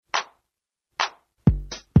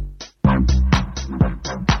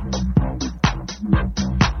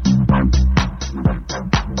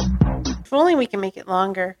If only we can make it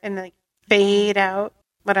longer and like fade out.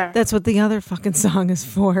 Whatever. That's what the other fucking song is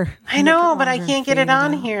for. I know, but I can't get it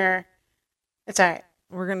on here. It's all right.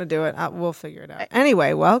 We're going to do it. We'll figure it out.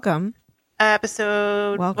 Anyway, welcome.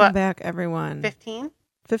 Welcome back, everyone. 15?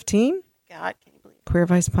 15? God, can you believe it? Queer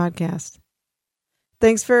Vice Podcast.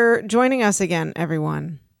 Thanks for joining us again,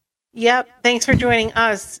 everyone. Yep. Thanks for joining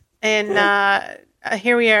us. And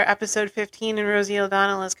here we are, episode 15, and Rosie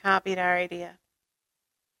O'Donnell has copied our idea.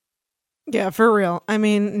 Yeah, for real. I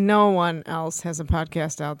mean, no one else has a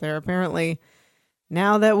podcast out there. Apparently,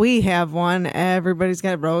 now that we have one,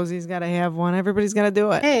 Rosie's got to have one. Everybody's got to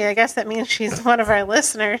do it. Hey, I guess that means she's one of our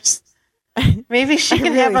listeners. Maybe she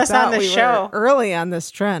can have us on the show. Early on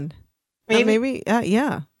this trend. Maybe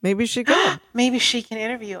Maybe she could. Maybe she can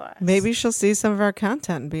interview us. Maybe she'll see some of our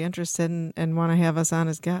content and be interested and want to have us on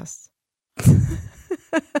as guests.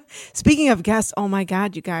 Speaking of guests, oh my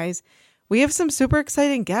God, you guys. We have some super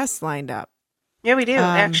exciting guests lined up. Yeah, we do,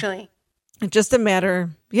 actually. Just a matter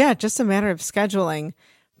of scheduling.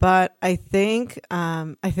 But I think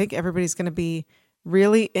everybody's going to be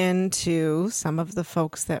really into some of the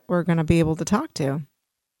folks that we're going to be able to talk to.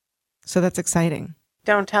 So that's exciting.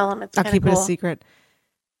 Don't tell them. It's I'll keep cool. It a secret.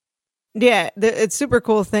 Yeah, it's super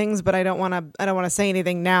cool things, but I don't want to say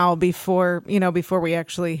anything now before we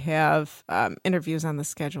actually have interviews on the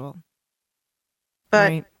schedule. But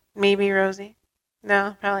right? Maybe Rosie.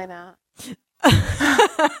 No, probably not.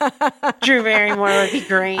 Drew Barrymore would be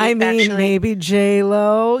great. I mean, actually. Maybe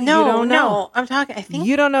J-Lo. No. I'm talking. I think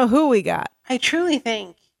you don't know who we got. I truly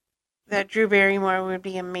think that Drew Barrymore would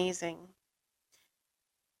be amazing.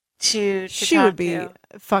 She would be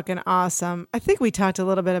fucking awesome. I think we talked a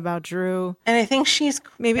little bit about Drew, and I think she's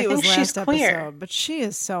last queer. Episode, but she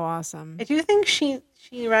is so awesome. I do think she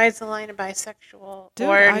rides the line of bisexual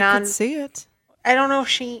or non. I could see it. I don't know if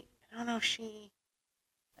she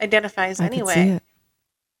identifies anyway. Could see it.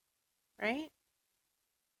 Right?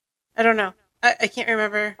 I don't know. I can't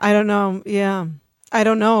remember. I don't know. Yeah. I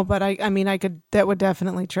don't know, but I mean, that would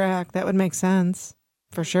definitely track. That would make sense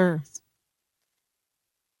for sure.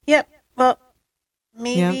 Yep. Well,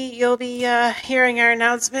 maybe you'll be hearing our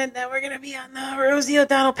announcement that we're going to be on the Rosie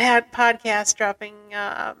O'Donnell podcast dropping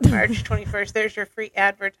March 21st. There's your free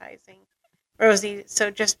advertising, Rosie. So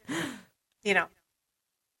just,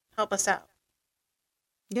 help us out.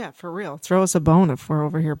 Yeah, for real. Throw us a bone if we're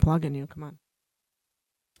over here plugging you. Come on.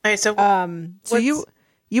 All right. So,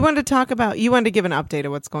 you wanted to give an update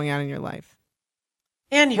of what's going on in your life.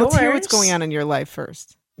 And yours. Let's hear what's going on in your life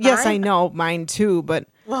first. Yes, I know. Mine too, but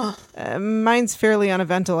mine's fairly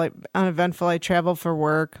uneventful. I travel for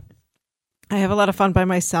work. I have a lot of fun by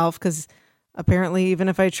myself because apparently even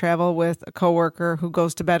if I travel with a coworker who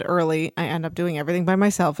goes to bed early, I end up doing everything by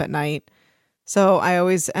myself at night. So I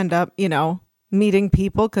always end up, meeting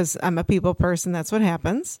people because I'm a people person. That's what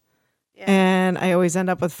happens. Yeah. And I always end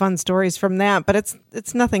up with fun stories from that. But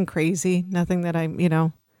it's nothing crazy. Nothing that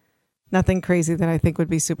nothing crazy that I think would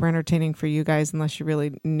be super entertaining for you guys unless you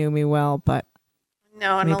really knew me well. But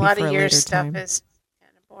no, and a lot of your stuff is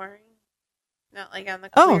kind of boring. Not like on the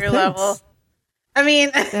queer level. I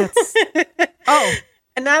mean,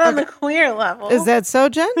 not on the queer level. Is that so,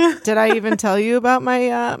 Jen? Did I even tell you about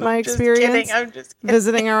my my experience I'm just kidding.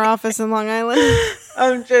 Visiting our office in Long Island?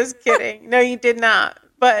 I'm just kidding. No, you did not.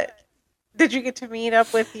 But did you get to meet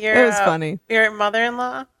up with your? It was funny. Your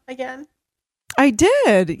mother-in-law again? I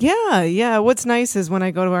did. Yeah. What's nice is when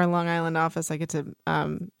I go to our Long Island office, I get to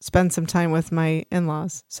spend some time with my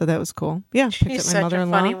in-laws. So that was cool. Yeah, she's picked up my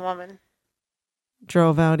mother-in-law. Such a funny woman.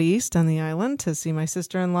 Drove out east on the island to see my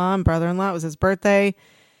sister-in-law and brother-in-law. It was his birthday.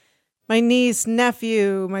 My niece,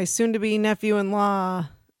 nephew, my soon-to-be nephew-in-law.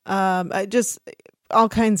 I just all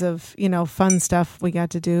kinds of fun stuff we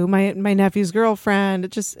got to do. My nephew's girlfriend.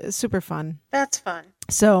 It just super fun. That's fun.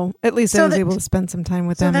 So at least I was able to spend some time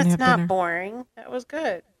with them and have dinner. That's not boring. That was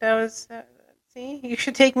good. That was see, you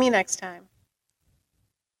should take me next time.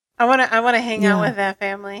 I want to hang out with that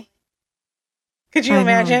family. Could you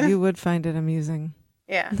imagine? You would find it amusing.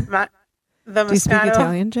 Yeah. The Moscato. Do you speak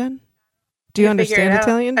Italian, Jen? Do you understand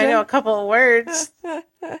Italian, Jen? I know a couple of words. I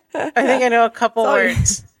think I know a couple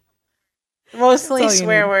words. Mostly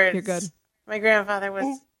swear words. You're good. My grandfather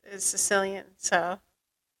is Sicilian, so.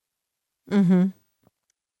 Mm-hmm.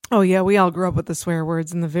 Oh, yeah. We all grew up with the swear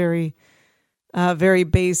words and the very, very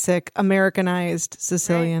basic Americanized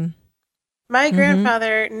Sicilian. Right. My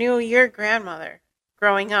grandfather knew your grandmother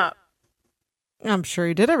growing up. I'm sure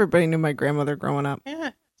he did. Everybody knew my grandmother growing up.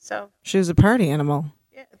 Yeah. So. She was a party animal.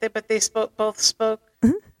 Yeah. But they both spoke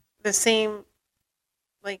the same,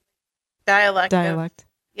 dialect.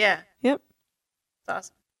 Yeah. Yep. It's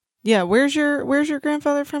awesome. Yeah. Where's your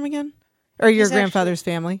grandfather from again? Or your grandfather's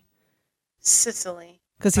family? Sicily.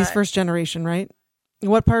 Because he's first generation, right?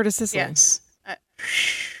 What part of Sicily? Yes. I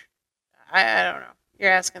don't know.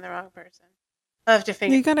 You're asking the wrong person. I'll have to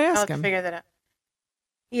figure. You gotta ask him. To figure that out.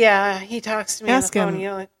 Yeah, he talks to me on the phone. You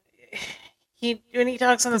know, when he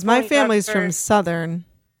talks on the phone. Because my family's from Southern.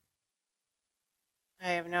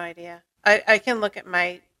 I have no idea. I can look at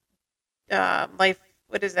my life.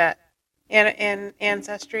 What is that? And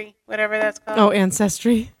ancestry, whatever that's called. Oh,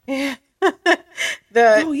 ancestry. Yeah. The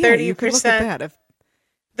 30%.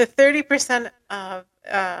 The 30% of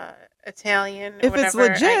Italian. If it's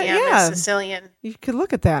legit, is Sicilian. You could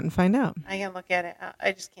look at that and find out. I can look at it.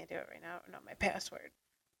 I just can't do it right now. I don't know my password.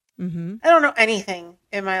 Mm-hmm. I don't know anything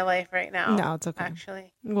in my life right now. No, it's okay.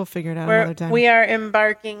 Actually, we'll figure it out another time. We are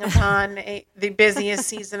embarking upon the busiest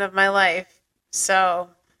season of my life. So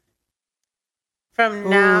from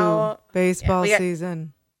now, baseball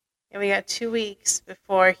season. And we got 2 weeks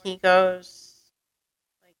before he goes.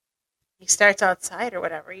 Like he starts outside or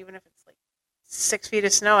whatever, even if it's like 6 feet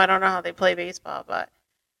of snow. I don't know how they play baseball, but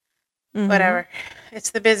whatever.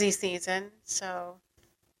 It's the busy season, so.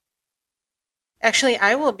 Actually,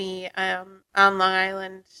 I will be on Long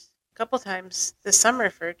Island a couple times this summer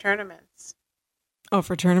for tournaments. Oh,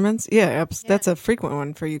 for tournaments? Yeah, that's a frequent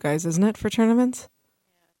one for you guys, isn't it, for tournaments?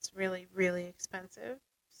 Yeah, it's really, really expensive.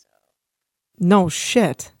 So. No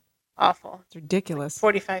shit. Awful. It's ridiculous.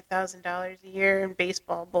 Like $45,000 a year in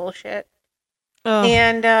baseball bullshit. Oh.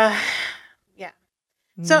 And, yeah.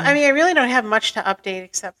 So, I mean, I really don't have much to update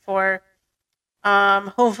except for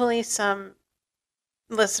hopefully some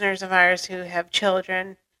listeners of ours who have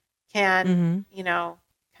children can,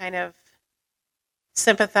 kind of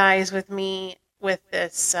sympathize with me with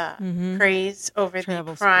this craze over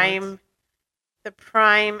the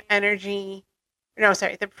prime hydration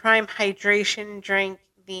drink,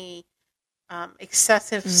 the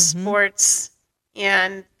excessive sports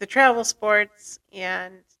and the travel sports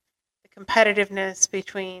and the competitiveness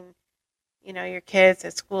between, your kids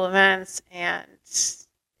at school events. And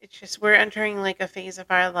it's just, we're entering like a phase of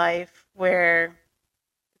our life where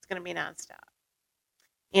it's going to be nonstop.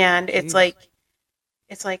 And it's like,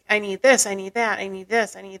 I need this, I need that, I need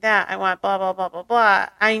this, I need that. I want blah, blah, blah, blah, blah.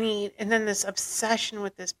 And then this obsession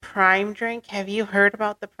with this Prime drink. Have you heard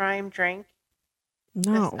about the Prime drink?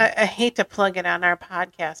 No. I hate to plug it on our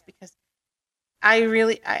podcast because I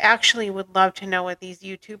actually would love to know what these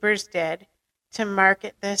YouTubers did to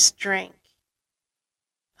market this drink.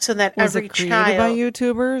 So that was every it created child by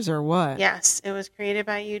YouTubers or what? Yes, it was created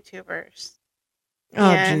by YouTubers. Oh,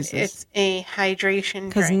 and Jesus. It's a hydration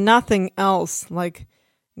drink. Because nothing else like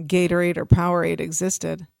Gatorade or Powerade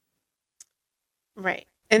existed. Right.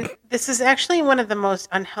 And this is actually one of the most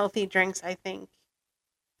unhealthy drinks, I think,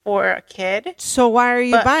 for a kid. So why are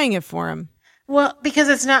you buying it for him? Well, because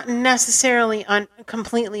it's not necessarily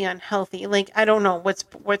completely unhealthy. Like, I don't know what's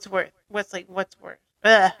worth.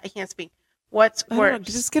 I can't speak. What's worse?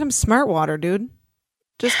 Just get him smart water, dude.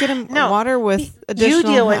 Just get him water with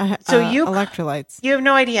additional electrolytes. You have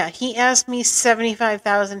no idea. He asked me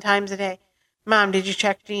 75,000 times a day, Mom, did you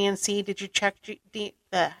check GNC? Did you check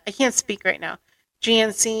I can't speak right now.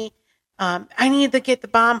 GNC. I need to get the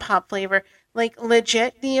Bomb Pop flavor. Like,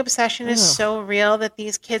 legit, the obsession is so real that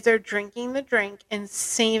these kids are drinking the drink and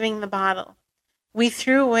saving the bottle. We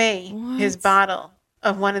threw away his bottle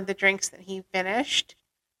of one of the drinks that he finished.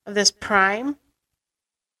 Of this Prime.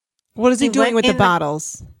 What is he doing with the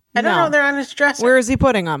bottles? I don't know. They're on his dresser. Where is he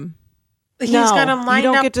putting them? He's got them lined up.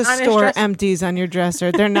 You don't get to store empties on your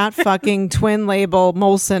dresser. They're not fucking twin label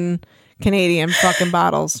Molson Canadian fucking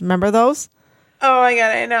bottles. Remember those? Oh my God,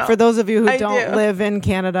 I know. For those of you who don't live in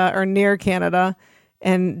Canada or near Canada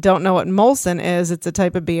and don't know what Molson is, it's a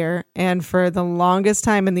type of beer. And for the longest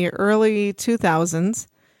time in the early 2000s,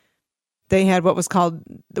 they had what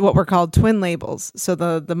were called twin labels. So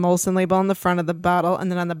the Molson label on the front of the bottle, and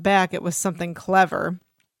then on the back it was something clever.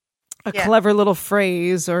 Clever little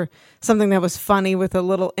phrase or something that was funny with a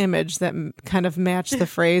little image that kind of matched the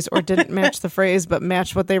phrase or didn't match the phrase but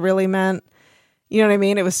matched what they really meant. You know what I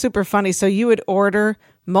mean? It was super funny. So you would order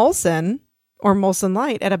Molson or Molson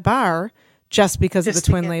Light at a bar just because of the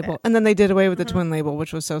twin label. And then they did away with the twin label,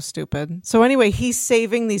 which was so stupid. So anyway, he's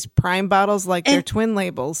saving these Prime bottles like they're twin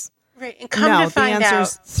labels. Right, and come to find out, the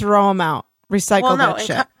answer's throw them out, recycle that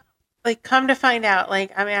shit. Come to find out,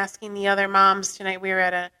 like I'm asking the other moms tonight. We were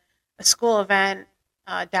at a school event,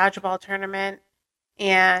 dodgeball tournament,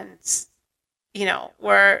 and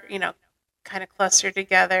we're kind of clustered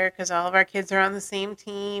together because all of our kids are on the same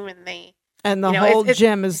team, and the whole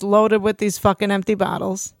gym is loaded with these fucking empty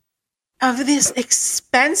bottles of this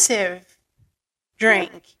expensive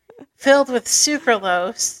drink filled with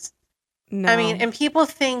sucralose. No. I mean, and people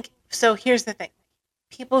think, so here's the thing.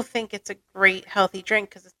 People think it's a great healthy drink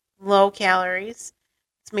because it's low calories.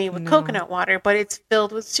 It's made with coconut water, but it's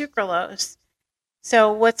filled with sucralose.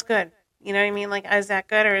 So what's good? You know what I mean? Like, is that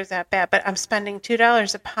good or is that bad? But I'm spending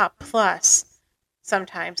 $2 a pop plus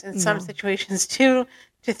sometimes, in some situations, $2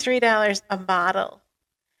 to $3 a bottle.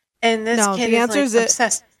 And this kid is like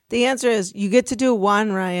obsessed. The answer is you get to do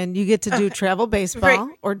one, Ryan. You get to do travel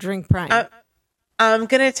baseball or drink Prime. I'm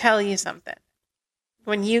going to tell you something.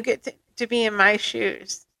 When you get to be in my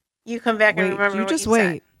shoes, you come back and remember you what just you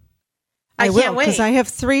wait. said. I will, because I have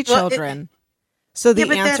 3 children. So the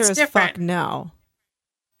answer is different. Fuck no.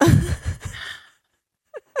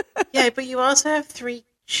 Yeah, but you also have 3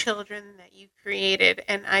 children that you created,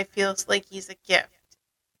 and I feel like he's a gift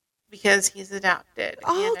because he's adopted.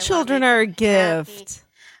 All children are a gift. Happy.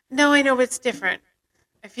 No, I know, but it's different.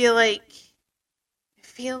 I feel like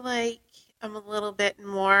I'm a little bit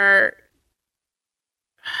more.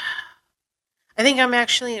 I think I'm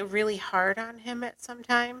actually really hard on him at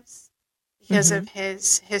sometimes because of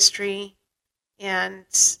his history and,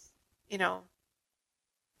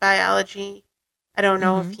 biology. I don't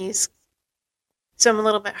know if he's. So I'm a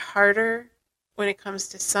little bit harder when it comes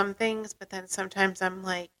to some things, but then sometimes I'm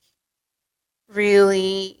like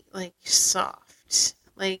really like soft,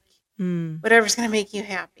 like whatever's going to make you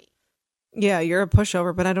happy. Yeah, you're a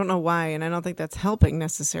pushover, but I don't know why, and I don't think that's helping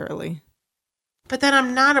necessarily. But then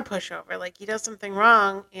I'm not a pushover. Like, he does something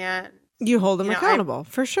wrong, and you hold him accountable,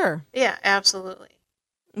 for sure. Yeah, absolutely.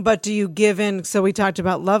 But do you give in? So we talked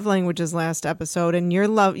about love languages last episode, and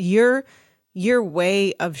your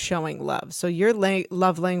way of showing love. So your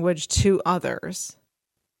love language to others,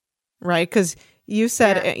 right? Because you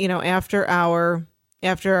said, after our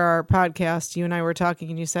podcast, you and I were talking,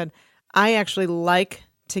 and you said, I actually like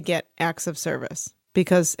to get acts of service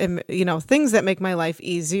because, things that make my life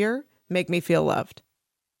easier make me feel loved.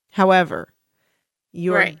 However,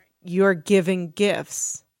 you're giving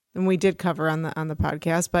gifts, and we did cover on the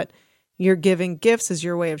podcast, but you're giving gifts as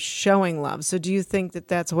your way of showing love. So do you think that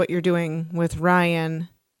that's what you're doing with Ryan?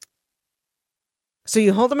 So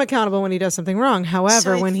you hold him accountable when he does something wrong.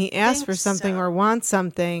 However, when he asks for something or wants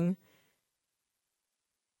something,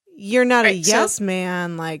 you're not a yes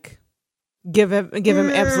man, like give him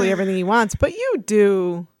absolutely everything he wants, but you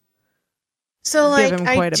do. So give him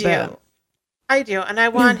quite a bit. I do, and I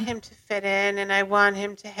want him to fit in, and I want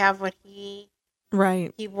him to have what he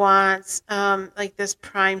wants, like this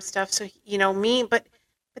Prime stuff. So me, but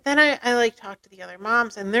then I like talk to the other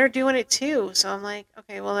moms, and they're doing it too. So I'm like,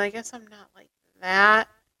 okay, well, I guess I'm not like that.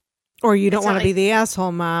 Or you don't want to be the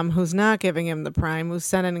asshole mom who's not giving him the Prime, who's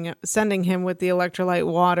sending him with the electrolyte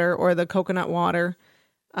water or the coconut water,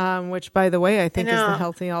 which, by the way, I think is the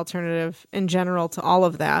healthy alternative in general to all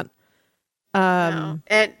of that. But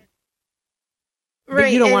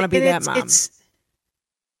you don't want to be that mom.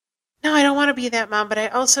 No, I don't want to be that mom, but I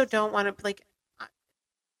also don't want to, like,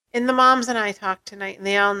 and the moms and I talked tonight, and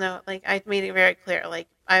they all know, like, I made it very clear, like,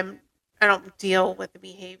 I don't deal with the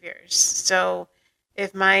behaviors. So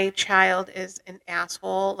if my child is an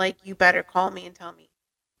asshole, like, you better call me and tell me.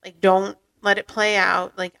 Like, don't let it play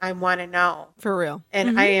out. Like, I want to know. For real.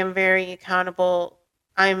 And I am very accountable.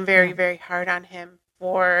 I'm very, very hard on him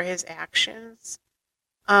for his actions.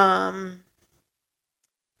 And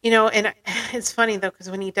it's funny though, because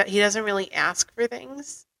when he doesn't really ask for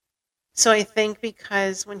things. So I think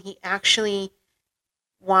because when he actually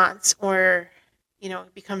wants or,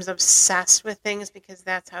 becomes obsessed with things because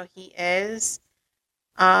that's how he is,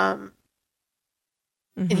 and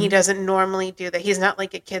he doesn't normally do that. He's not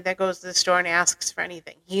like a kid that goes to the store and asks for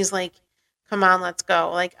anything. He's like, come on, let's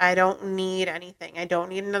go. Like, I don't need anything. I don't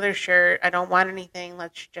need another shirt. I don't want anything.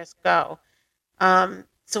 Let's just go.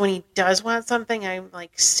 So when he does want something, I'm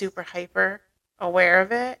like super hyper aware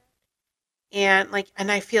of it. And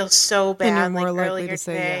I feel so bad. And you're more likely earlier to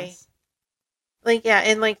say today. Yes.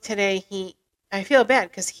 And today I feel bad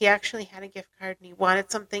because he actually had a gift card and he wanted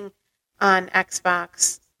something on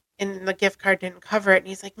Xbox and the gift card didn't cover it. And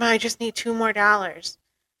he's like, Ma, I just need $2 more.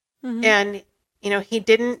 And, he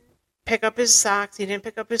didn't pick up his socks. He didn't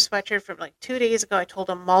pick up his sweatshirt from 2 days ago. I told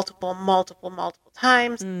him multiple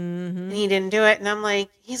times and he didn't do it. And I'm like,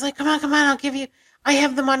 he's like, come on. I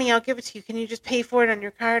have the money. I'll give it to you. Can you just pay for it on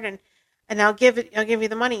your card? And I'll give you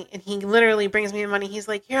the money. And he literally brings me the money. He's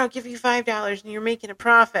like, here, I'll give you $5 and you're making a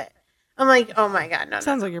profit. I'm like, oh my God, no.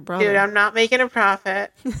 Sounds like your brother. Dude, I'm not making a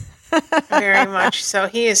profit. Very much. So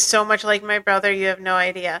he is so much like my brother. You have no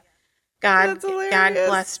idea. God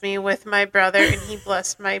blessed me with my brother, and he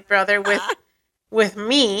blessed my brother with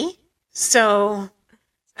me. So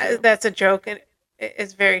that's a joke, and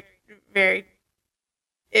it's very, very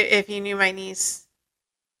if you knew my niece,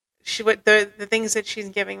 she would the things that she's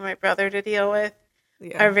giving my brother to deal with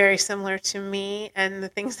are very similar to me, and the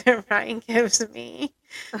things that Ryan gives me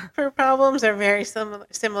for problems are very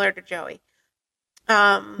similar to Joey.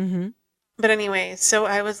 But anyway, so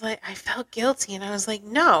I was like, I felt guilty, and I was like,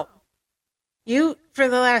 no, for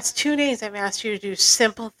the last 2 days, I've asked you to do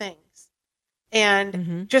simple things.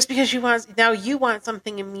 And just because you want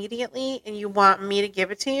something immediately and you want me to give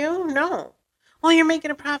it to you? No. Well, you're making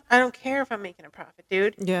a profit. I don't care if I'm making a profit,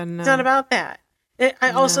 dude. Yeah, no. It's not about that.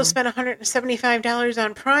 I also spent $175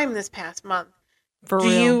 on Prime this past month. For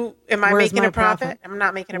real. Am I making a profit? I'm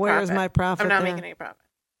not making a profit. Where's my profit? I'm not making any profit.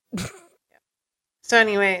 So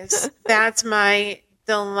anyways, that's my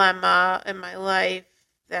dilemma in my life.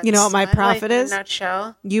 That's you know what my profit is? In a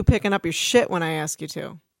nutshell. You picking up your shit when I ask you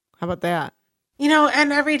to. How about that?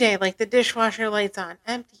 And every day, like the dishwasher light's on,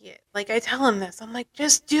 empty it. Like I tell him this. I'm like,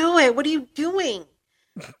 just do it. What are you doing?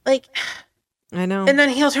 Like, I know. And then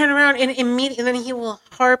he'll turn around and immediately, then he will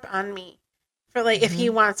harp on me for like, if he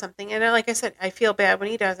wants something. And like I said, I feel bad when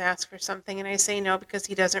he does ask for something and I say no because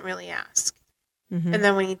he doesn't really ask. And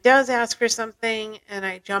then when he does ask for something and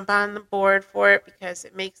I jump on the board for it because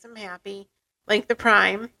it makes him happy, like the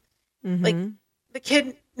Prime, like the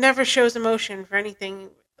kid never shows emotion for anything,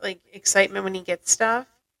 like excitement when he gets stuff.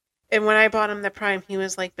 And when I bought him the Prime, he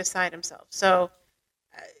was like beside himself. So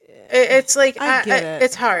it's like,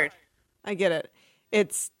 it's hard. I get it.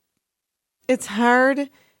 It's hard.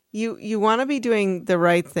 You want to be doing the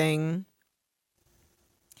right thing.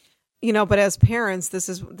 But as parents, this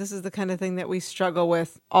is the kind of thing that we struggle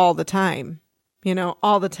with all the time,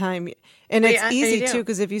 all the time. And it's easy too,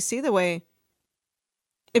 because if you see the way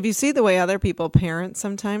other people parent,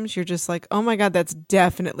 sometimes you're just like, oh my God, that's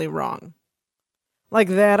definitely wrong. Like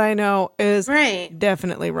that I know is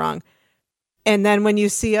definitely wrong. And then when you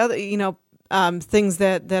see other, things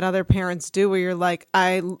that other parents do where you're like,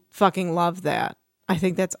 I fucking love that. I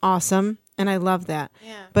think that's awesome. And I love that.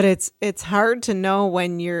 Yeah. But it's hard to know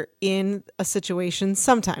when you're in a situation.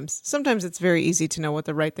 Sometimes it's very easy to know what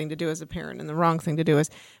the right thing to do as a parent and the wrong thing to do is.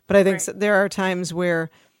 But I think there are times where,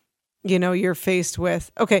 you're faced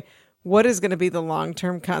with, okay, what is going to be the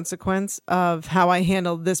long-term consequence of how I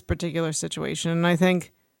handle this particular situation? And I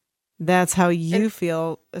think that's how you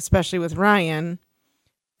feel, especially with Ryan.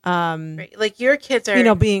 Like your kids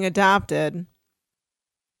are, being adopted.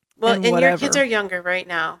 Well, and your kids are younger right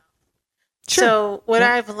now. Sure. So what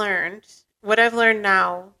I've learned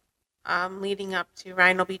now, leading up to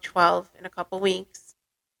Ryan will be 12 in a couple weeks,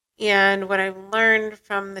 and what I've learned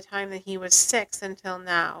from the time that he was 6 until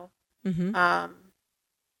now,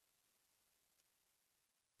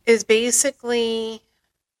 is basically,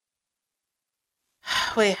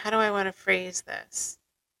 wait, how do I want to phrase this?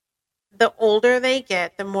 The older they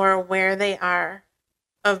get, the more aware they are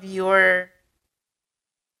of your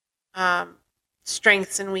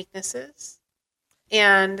strengths and weaknesses,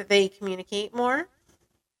 and they communicate more.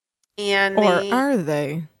 Are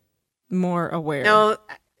they more aware? No,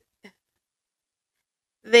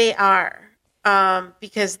 they are,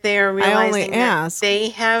 because they're realizing that they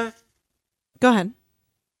have. Go ahead.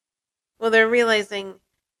 Well, they're realizing,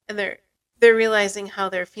 and they're realizing how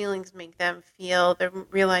their feelings make them feel. They're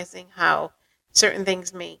realizing how certain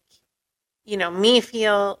things make, me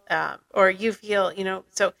feel, or you feel,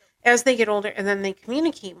 so as they get older and then they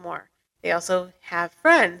communicate more, they also have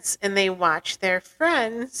friends and they watch their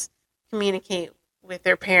friends communicate with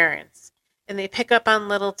their parents, and they pick up on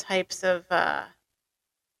little types of,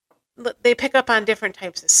 they pick up on different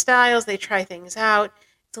types of styles. They try things out.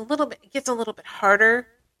 It gets a little bit harder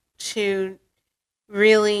to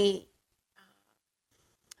really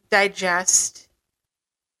digest,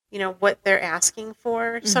 what they're asking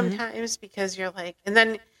for sometimes, because you're like, and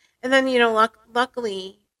then,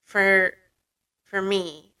 luckily for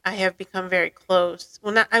me, I have become very close.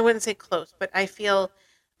 Well, I wouldn't say close, but I feel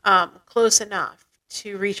close enough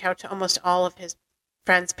to reach out to almost all of his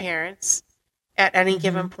friends' parents at any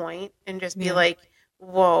given point and just be like,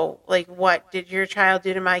 whoa, like, what did your child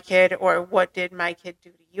do to my kid? Or what did my kid do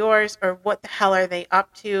to yours? Or what the hell are they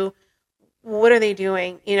up to? What are they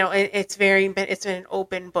doing? It's been an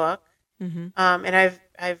open book. And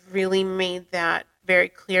I've really made that very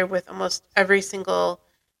clear with almost every single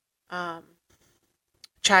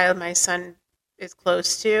child my son is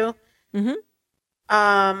close to.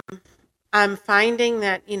 I'm finding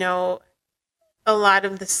that, a lot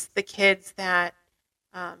of the kids that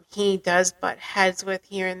he does butt heads with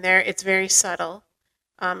here and there, it's very subtle.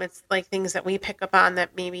 It's like things that we pick up on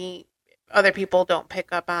that maybe other people don't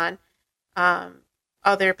pick up on.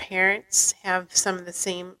 Other parents have some of the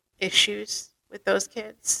same issues with those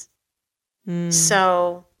kids.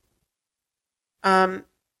 So,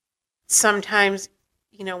 sometimes,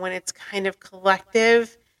 when it's kind of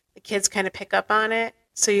collective, the kids kind of pick up on it.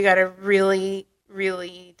 So you got to really,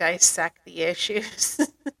 really dissect the issues.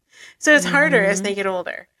 So it's harder as they get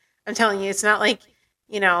older. I'm telling you, it's not like,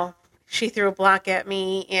 she threw a block at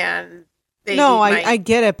me and they No, I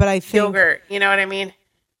get it, but I think yogurt. You know what I mean?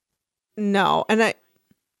 No,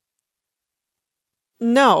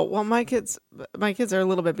 no. Well, my kids are a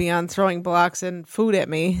little bit beyond throwing blocks and food at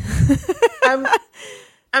me.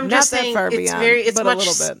 I'm just saying far it's beyond, it's but much, a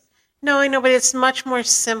little bit. No, I know, but it's much more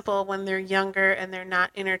simple when they're younger and they're not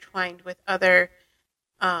intertwined with other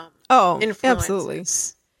influences. Absolutely.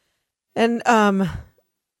 And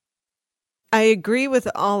I agree with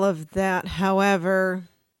all of that. However,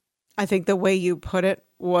 I think the way you put it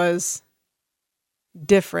was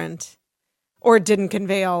different, or it didn't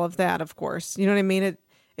convey all of that, of course. You know what I mean?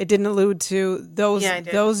 It didn't allude to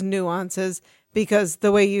those nuances, because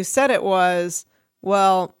the way you said it was,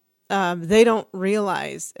 well, they don't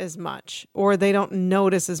realize as much, or they don't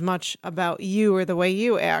notice as much about you or the way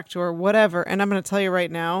you act or whatever. And I'm going to tell you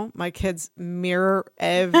right now, my kids mirror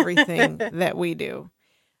everything that we do.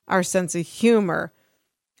 Our sense of humor,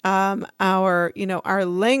 our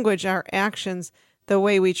language, our actions, the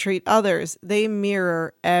way we treat others, they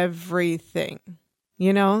mirror everything.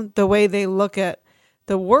 The way they look at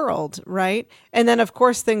the world, right? And then, of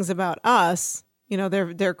course, things about us,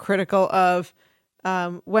 they're critical of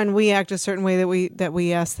when we act a certain way that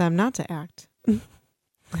we ask them not to act.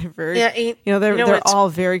 They're very, they're all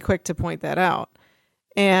very quick to point that out,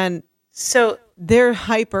 and so they're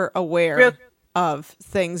hyper aware of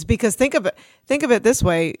things, because think of it this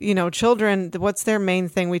way, children, what's their main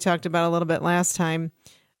thing? We talked about a little bit last time,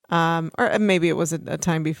 or maybe it was a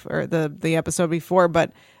time before, the episode before,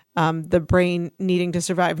 but the brain needing to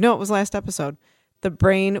survive. No, it was last episode. The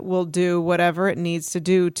brain will do whatever it needs to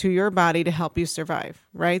do to your body to help you survive,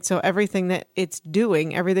 right? So everything that it's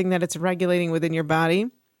doing, everything that it's regulating within your body,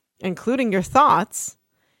 including your thoughts,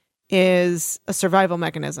 is a survival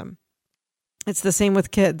mechanism. It's the same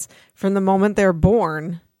with kids. From the moment they're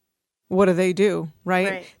born, what do?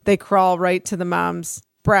 Right? They crawl right to the mom's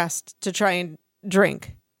breast to try and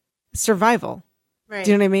drink. Survival. Right.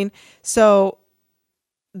 Do you know what I mean? So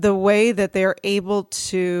the way that they're able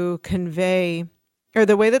to convey, or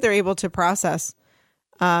the way that they're able to process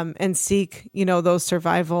and seek, those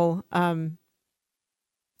survival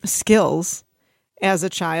skills as a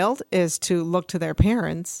child, is to look to their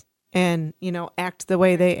parents and, act the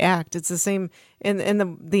way they act. It's the same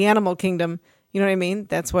in the animal kingdom. You know what I mean?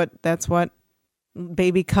 That's what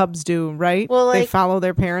baby cubs do, right? Well, they follow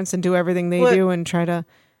their parents and do everything they do and try to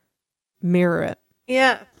mirror it.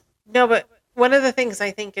 Yeah. No, but one of the things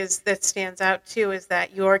I think that stands out too is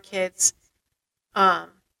that your kids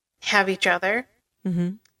have each other.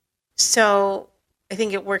 Mm-hmm. So I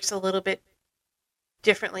think it works a little bit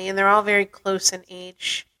differently, and they're all very close in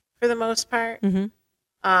age for the most part. Mm-hmm.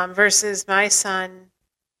 Versus my son,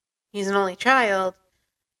 he's an only child.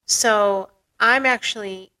 So I'm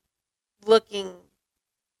actually looking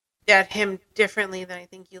at him differently than I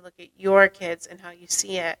think you look at your kids and how you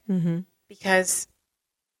see it. Mm-hmm. Because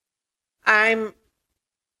I'm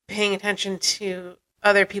paying attention to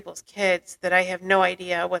other people's kids that I have no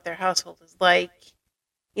idea what their household is like.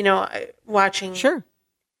 Watching. Sure.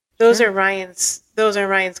 Those are Ryan's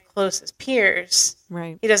closest peers.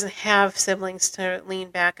 Right. He doesn't have siblings to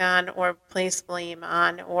lean back on or place blame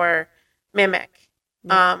on or mimic.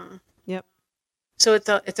 Yep. So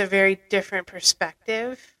it's a very different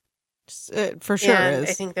perspective. For sure, and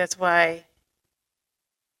is. I think that's why.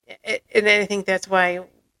 And I think that's why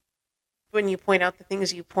when you point out the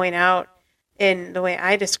things you point out in the way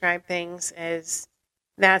I describe things, is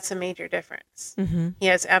that's a major difference. Mm-hmm. He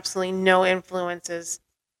has absolutely no influences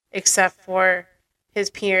except for his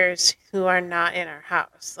peers who are not in our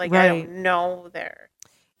house. Like, right. I don't know their.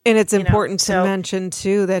 And it's important to mention,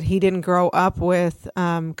 too, that he didn't grow up with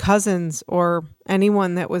cousins or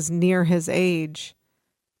anyone that was near his age.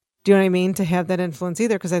 Do you know what I mean? To have that influence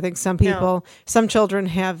either. Because I think some people, some children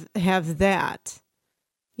have that,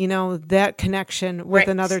 that connection with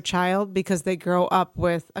another child because they grow up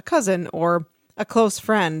with a cousin or a close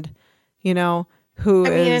friend, who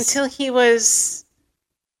is. Until he was.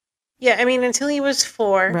 Yeah, until he was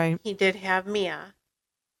 4, right. He did have Mia.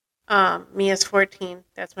 Mia's 14.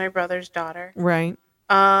 That's my brother's daughter. Right.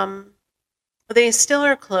 They still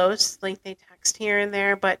are close. Like, they text here and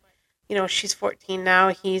there, but, she's 14 now.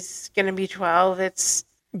 He's going to be 12.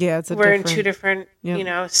 We're in 2 different,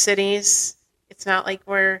 cities. It's not like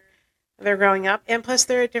they're growing up. And plus,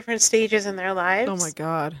 they're at different stages in their lives. Oh, my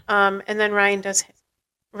God. And then Ryan does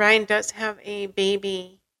Ryan does have a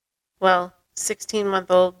baby,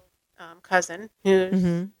 16-month-old cousin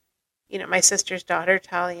who's, my sister's daughter,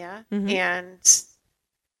 Talia. And,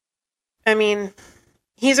 I mean,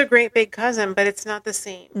 he's a great big cousin, but it's not the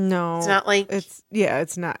same. No. It's not like...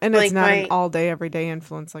 it's not. And it's not an all-day, everyday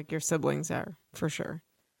influence like your siblings are, for sure.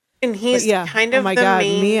 And he's kind of the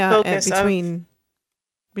main focus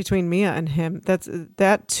between Mia and him, that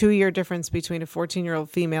 2-year difference between a 14-year-old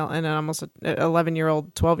female and an almost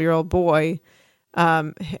 11-year-old, 12-year-old boy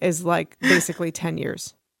is like basically 10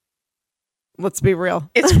 years. Let's be real.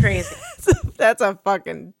 It's crazy. That's a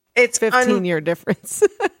fucking 15-year difference.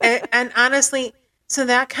 and honestly, so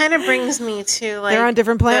that kind of brings me to like... They're on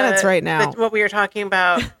different planets right now. What we were talking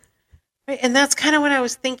about. Right? And that's kind of what I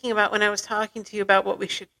was thinking about when I was talking to you about what we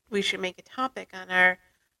should make a topic on our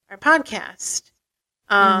podcast.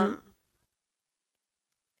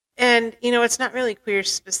 And, it's not really queer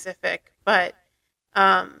specific, but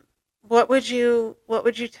what would you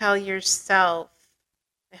tell yourself?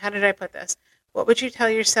 How did I put this? What would you tell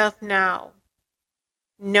yourself now,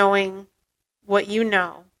 knowing what you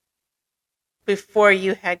know before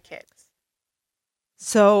you had kids?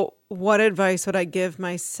 So what advice would I give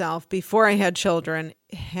myself before I had children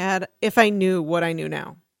if I knew what I knew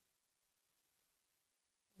now?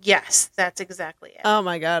 Yes, that's exactly it. Oh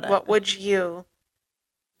my God. What would you...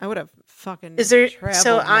 I would have fucking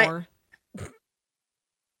traveled more.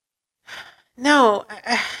 No.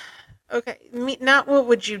 Okay. Not what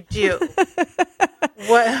would you do?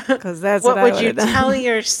 Because that's what would you tell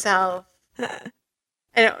yourself? You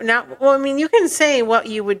can say what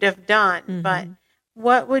you would have done, but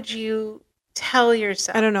what would you tell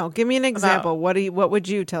yourself? I don't know. Give me an example. What would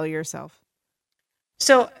you tell yourself?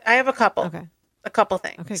 So I have a couple. Okay. A couple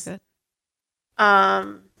things. Okay,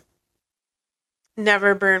 good.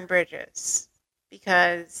 Never burn bridges,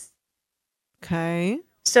 because... Okay.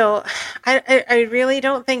 So I really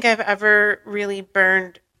don't think I've ever really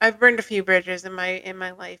burned... I've burned a few bridges in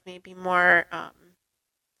my life, maybe more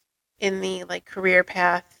in the like career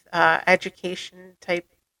path, education type,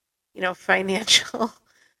 financial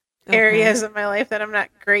areas of my life that I'm not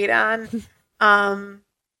great on.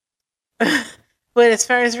 But as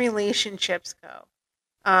far as relationships go,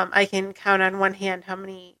 I can count on one hand how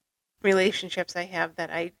many relationships I have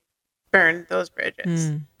that I burned those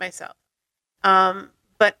bridges myself.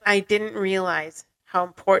 But I didn't realize how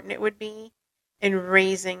important it would be in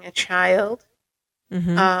raising a child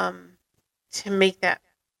to make that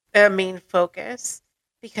a main focus.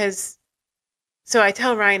 Because, so I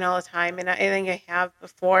tell Ryan all the time, and I think I have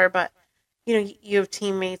before, but you have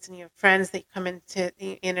teammates and you have friends that come in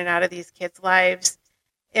and out of these kids' lives,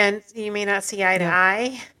 and you may not see eye to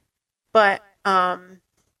eye, but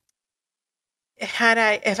if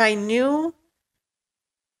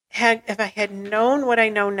I had known what I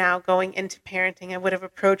know now going into parenting, I would have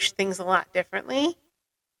approached things a lot differently,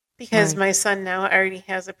 because my son now already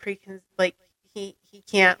has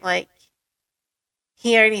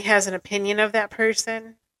he already has an opinion of that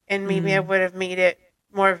person, and maybe I would have made it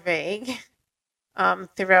more vague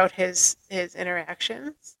throughout his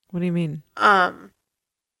interactions. What do you mean?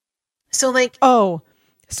 So like, so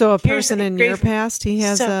a person in your past, he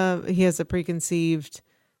has a preconceived.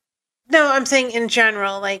 No, I'm saying in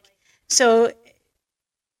general, like, so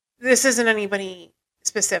this isn't anybody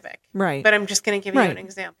specific, right? But I'm just going to give you an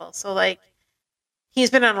example. So like, he's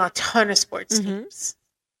been on a ton of sports teams,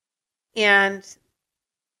 and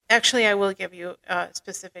actually, I will give you a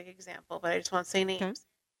specific example, but I just won't say names. Okay.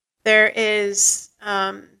 There is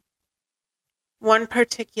one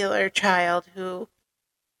particular child who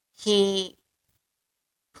he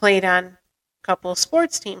played on a couple of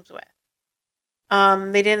sports teams with.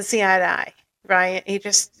 They didn't see eye to eye, right?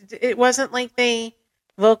 It wasn't like they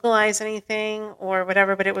vocalized anything or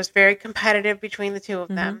whatever, but it was very competitive between the two of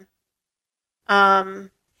them.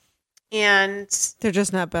 And they're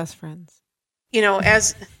just not best friends.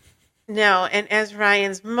 As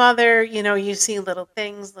Ryan's mother, you see little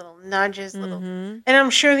things, little nudges, and I'm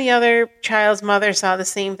sure the other child's mother saw the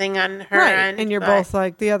same thing on her end. And you're both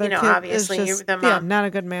like, the other kid obviously is just, the mom. not a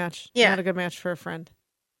good match. Yeah. Not a good match for a friend.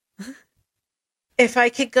 If I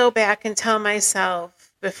could go back and tell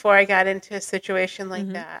myself before I got into a situation like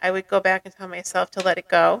that, I would go back and tell myself to let it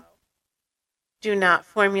go. Do not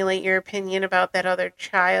formulate your opinion about that other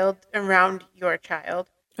child around your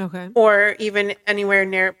child. Okay. Or even anywhere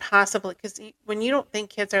near possibly, because when you don't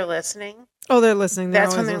think kids are listening. Oh, they're listening.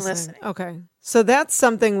 That's when they're listening. Okay. So that's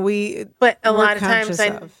something But a lot of times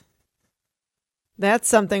that's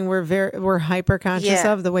something we're hyper conscious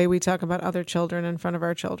of, the way we talk about other children in front of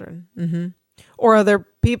our children. Or other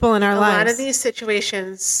people in our lives. A lot of these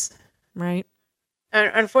situations. Right.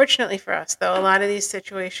 Unfortunately for us, though, a lot of these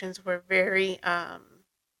situations were very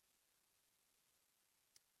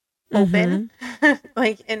open,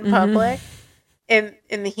 like in public, in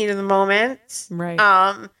the heat of the moment. Right.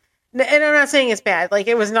 And I'm not saying it's bad. Like,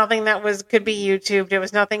 it was nothing that could be YouTubed. It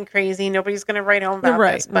was nothing crazy. Nobody's going to write home about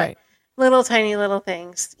this. But little tiny little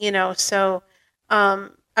things, So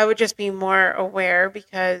I would just be more aware,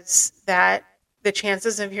 because that the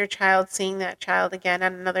chances of your child seeing that child again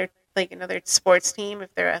on another sports team,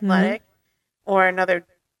 if they're athletic, or another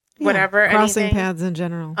whatever, crossing anything, paths in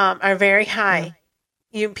general, are very high.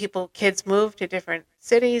 Kids move to different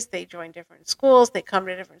cities, they join different schools, they come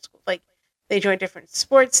to different schools, like they join different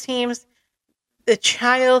sports teams. The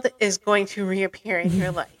child is going to reappear in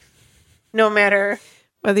your life, no matter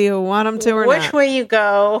whether you want them to or which not. way you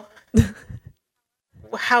go.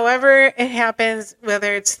 However it happens,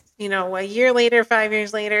 whether it's a year later, 5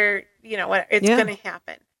 years later, what it's going to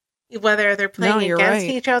happen. Whether they're playing against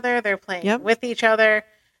each other, they're playing with each other.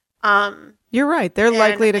 You're right. They're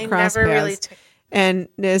likely to cross paths. And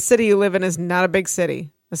the city you live in is not a big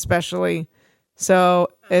city, especially. So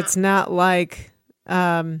it's not like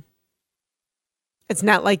you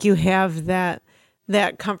have that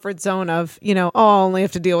comfort zone of, I'll only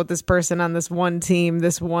have to deal with this person on this one team,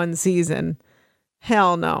 this one season.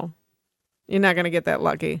 Hell no. You're not going to get that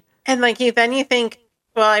lucky. And then you think,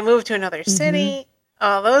 well, I moved to another city.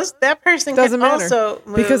 That person doesn't can matter, also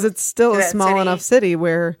move, because it's still a small city. Enough city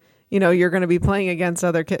where, you're going to be playing against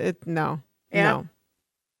other kids. No. No.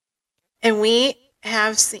 And we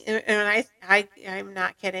have seen, and I'm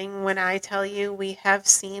not kidding when I tell you, we have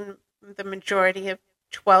seen the majority of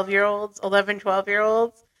 12-year-olds, 11,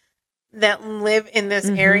 12-year-olds that live in this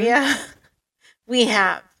area. We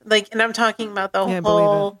have, and I'm talking about the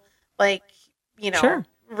whole, sure.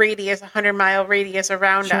 radius, 100-mile radius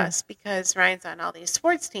around us, because Ryan's on all these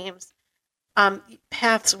sports teams.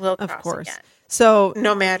 Paths will cross, of course, again. So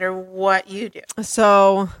no matter what you do.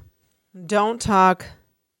 So don't talk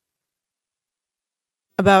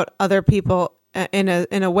about other people in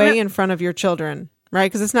a way in front of your children,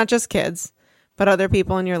 right? Because it's not just kids, but other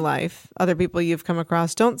people in your life, other people you've come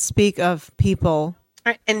across. Don't speak of people,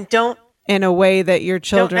 right, and don't in a way that your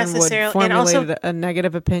children would formulate also, a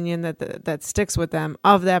negative opinion that sticks with them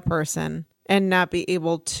of that person, and not be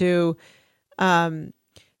able to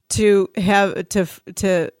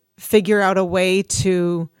figure out a way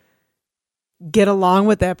to get along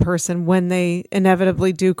with that person when they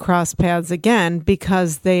inevitably do cross paths again,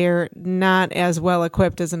 because they're not as well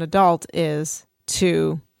equipped as an adult is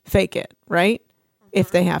to fake it, right?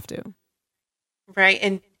 If they have to.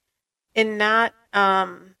 Right. And not,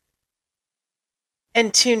 and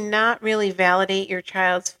to not really validate your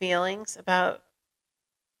child's feelings about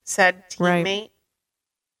said teammate. Right.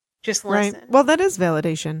 Just listen. Right. Well, that is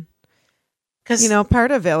validation. Because,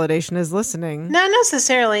 part of validation is listening. Not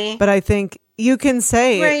necessarily. But I think you can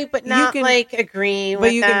say... Right, but not agree with them.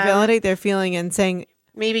 But you can validate their feeling and saying...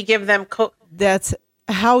 Maybe give them... That's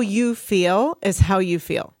how you feel is how you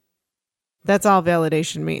feel. That's all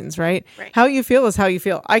validation means, right? How you feel is how you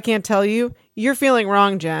feel. I can't tell you, you're feeling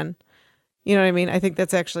wrong, Jen. You know what I mean? I think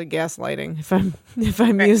that's actually gaslighting if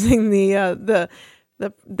I'm using the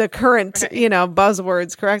current,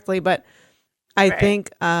 buzzwords correctly. But I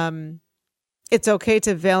think... it's okay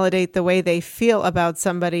to validate the way they feel about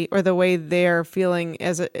somebody, or the way they're feeling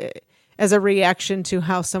as a reaction to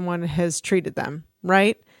how someone has treated them,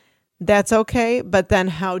 right? That's okay. But then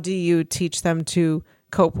how do you teach them to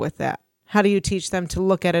cope with that? How do you teach them to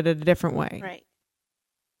look at it a different way? Right.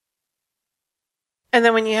 And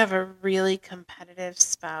then when you have a really competitive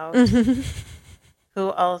spouse who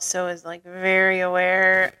also is very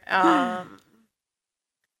aware,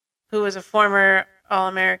 who is a former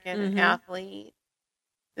All-American athlete,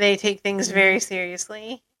 they take things very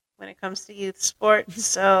seriously when it comes to youth sports.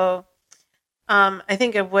 So I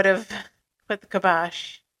think I would have put the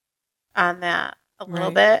kibosh on that a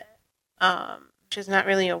little bit. She's not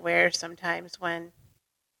really aware sometimes when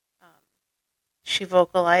she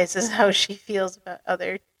vocalizes how she feels about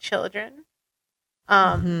other children.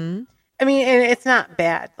 I mean, and it's not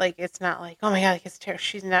bad. It's not like, oh my God, it's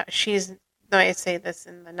terrible. No, I say this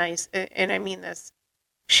in the nice, and I mean this.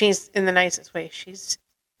 She's in the nicest way. She's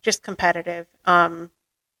just competitive.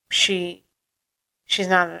 She's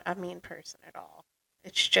not a mean person at all.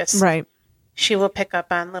 It's just she will pick up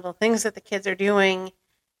on little things that the kids are doing,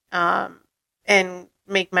 and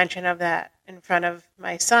make mention of that in front of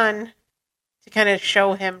my son to kind of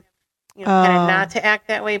show him, kind of not to act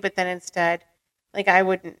that way. But then instead, I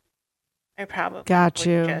probably got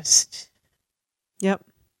you. Just yep.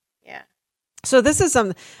 Yeah. So this is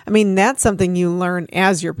that's something you learn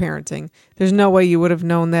as you're parenting. There's no way you would have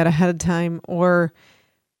known that ahead of time or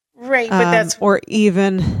right. But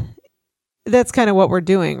that's kind of what we're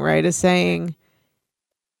doing, right? Is saying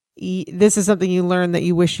this is something you learn that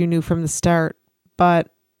you wish you knew from the start.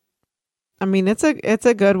 But I mean, it's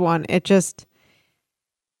a good one. It's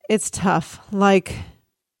tough. Like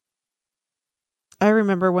I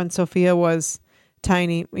remember when Sophia was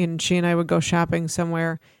tiny and she and I would go shopping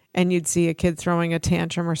somewhere and you'd see a kid throwing a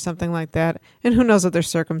tantrum or something like that. And who knows what their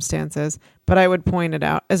circumstances, but I would point it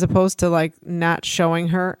out as opposed to like not showing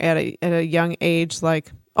her at a young age,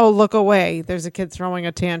 like, oh, look away. There's a kid throwing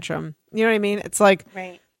a tantrum. You know what I mean? It's like,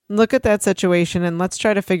 right. Look at that situation and let's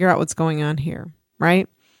try to figure out what's going on here. Right.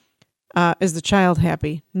 Is the child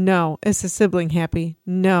happy? No. Is his sibling happy?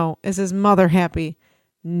 No. Is his mother happy?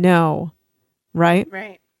 No. Right?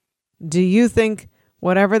 Right. Do you think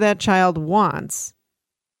whatever that child wants,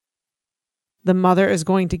 the mother is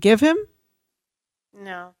going to give him?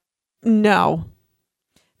 No. No.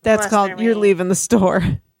 That's called you're leaving the store.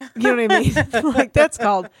 You know what I mean? Like that's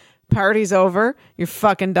called party's over. You're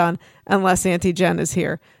fucking done. Unless Auntie Jen is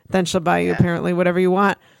here. Then she'll buy you apparently whatever you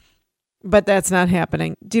want. But that's not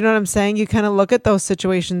happening. Do you know what I'm saying? You kind of look at those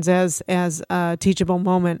situations as a teachable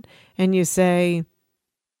moment and you say,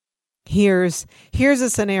 here's a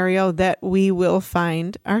scenario that we will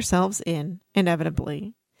find ourselves in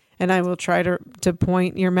inevitably. And I will try to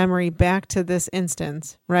point your memory back to this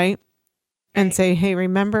instance, right? And say, hey,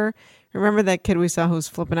 remember that kid we saw who was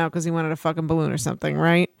flipping out because he wanted a fucking balloon or something,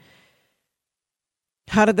 right?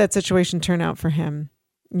 How did that situation turn out for him?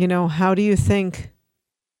 You know, how do you think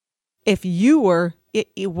if you were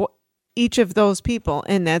each of those people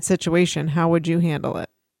in that situation, how would you handle it?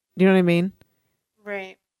 Do you know what I mean?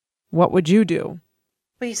 Right. What would you do?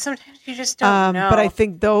 But sometimes you just don't know. But I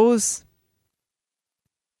think those...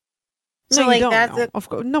 So no, like you don't that's know. Of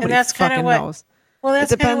course, nobody that's fucking knows. Well,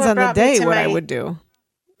 that's it depends on the day what I would do.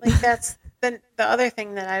 Like that's the other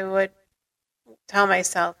thing that I would tell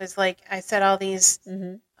myself is like I said all these,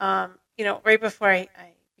 right before I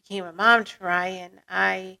became a mom to Ryan,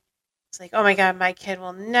 I was like, oh my God, my kid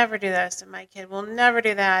will never do this and my kid will never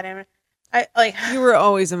do that. And I like you were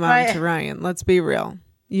always a mom to Ryan. Let's be real.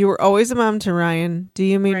 You were always a mom to Ryan. Do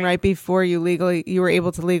you mean right before you were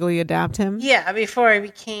able to legally adopt him? Yeah, before I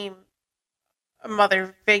became a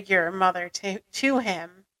mother figure, a mother to him.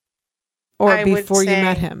 Or before you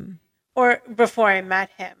met him. Or before I met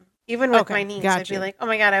him. Even with my niece, I'd be like, oh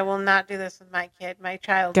my God, I will not do this with my kid. My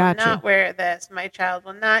child will not wear this. My child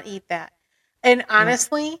will not eat that. And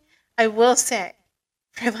honestly, I will say,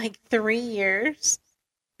 for like 3 years,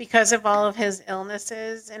 because of all of his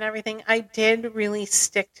illnesses and everything, I did really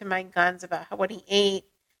stick to my guns about what he ate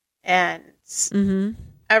and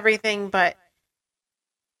everything, but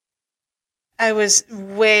I was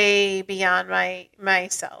way beyond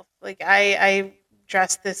myself. Like I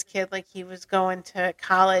dressed this kid like he was going to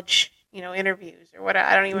college, interviews or whatever.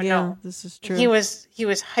 I don't even know. This is true. He was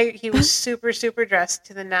super, super dressed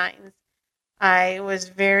to the nines. I was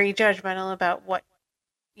very judgmental about what,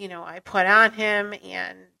 I put on him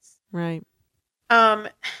and how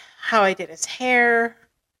I did his hair.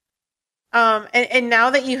 And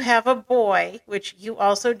now that you have a boy, which you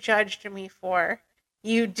also judged me for,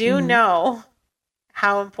 you do know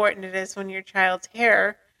how important it is when your child's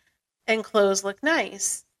hair and clothes look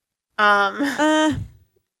nice. Sonny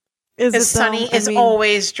is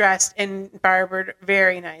always dressed and barbered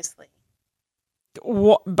very nicely.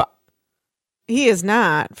 But he is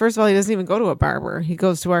not. First of all, he doesn't even go to a barber. He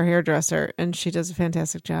goes to our hairdresser, and she does a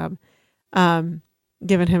fantastic job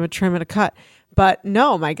giving him a trim and a cut. But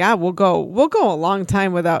no, my God, we'll go a long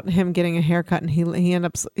time without him getting a haircut, and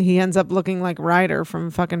he ends up looking like Ryder from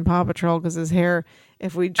fucking Paw Patrol because his hair,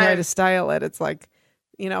 if we try to style it, it's like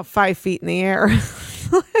 5 feet in the air.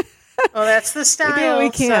 Well, that's the style. We do what we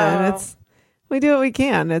can. We do what we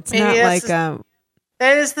can. It's not like that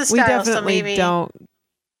is the style. We definitely don't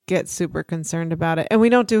get super concerned about it, and we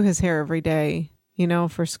don't do his hair every day.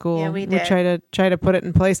 For school. Yeah, we try to put it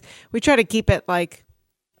in place. We try to keep it like.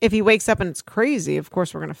 If he wakes up and it's crazy, of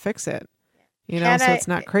course we're going to fix it, so it's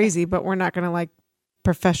not crazy, but we're not going to like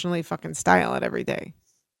professionally fucking style it every day.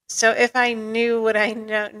 So if I knew what I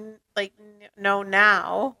know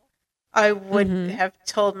now, I would have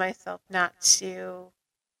told myself not to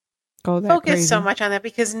focus crazy. So much on that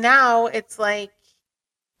because now it's like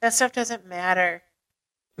that stuff doesn't matter.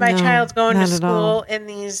 My child's going to school in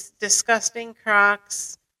these disgusting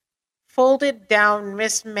Crocs. Folded down,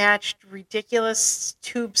 mismatched, ridiculous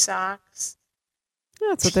tube socks,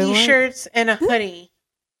 That's what t-shirts, and a hoodie.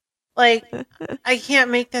 Like, I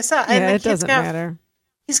can't make this up. Yeah, and it doesn't matter.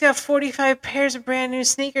 he's got 45 pairs of brand new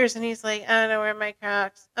sneakers, and he's like, I don't wear my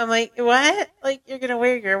Crocs. I'm like, what? Like, you're gonna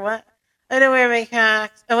wear your what? I don't wear my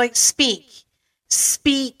Crocs. I'm like, speak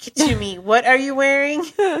to me. What are you wearing?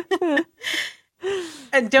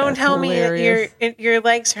 And don't tell hilarious. me your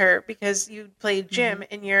legs hurt because you played gym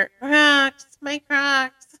and your Crocs, my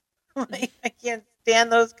Crocs. Like, I can't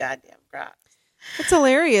stand those goddamn Crocs. It's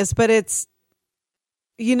hilarious, but it's,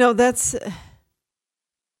 that's,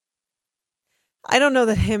 I don't know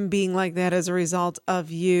that him being like that as a result of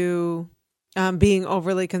you being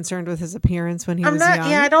overly concerned with his appearance when he was young.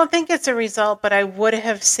 Yeah, I don't think it's a result, but I would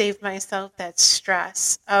have saved myself that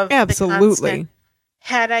stress of absolutely.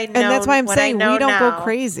 Had I known, and that's why I'm saying we don't now, go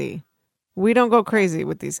crazy. We don't go crazy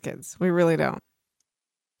with these kids. We really don't.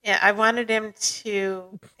 Yeah, I wanted him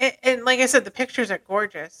to, and like I said, the pictures are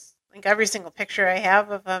gorgeous. Like every single picture I have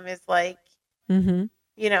of him is like,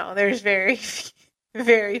 there's very,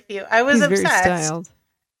 very few. I was He's obsessed. Very styled.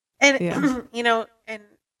 And and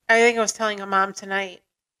I think I was telling a mom tonight.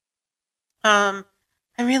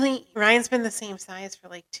 Ryan's been the same size for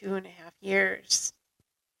like 2.5 years.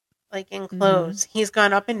 Like in clothes, he's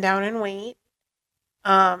gone up and down in weight.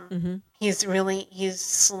 He's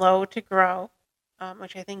slow to grow,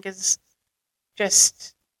 which I think is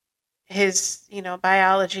just his,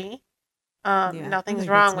 biology. Nothing's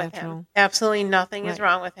wrong with him. Absolutely nothing is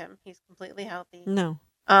wrong with him. He's completely healthy. No.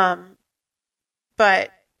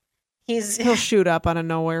 But he'll shoot up out of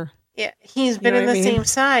nowhere. Yeah, he's been in the same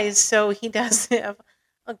size, so he does have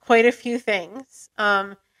quite a few things.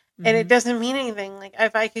 And it doesn't mean anything. Like,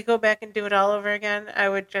 if I could go back and do it all over again, I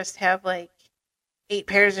would just have like 8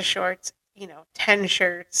 pairs of shorts, 10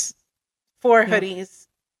 shirts, 4 hoodies,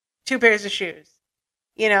 2 pairs of shoes.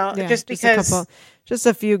 Just because just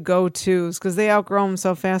a few go-tos, because they outgrow them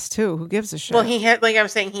so fast too. Who gives a shit? Well, like I'm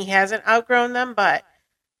saying, he hasn't outgrown them, but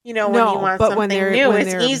when he wants something new,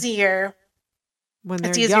 it's easier when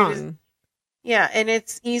they're young. And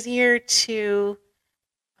it's easier to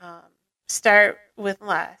start with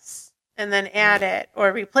less and then add it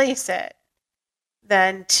or replace it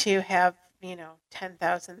than to have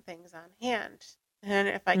 10,000 things on hand. And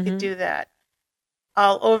if I could do that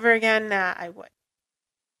all over again, I would.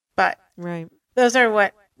 But those are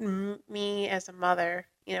what me as a mother,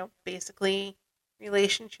 basically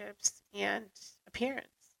relationships and appearance.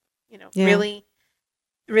 Really,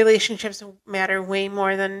 relationships matter way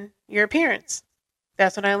more than your appearance.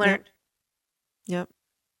 That's what I learned. Yep.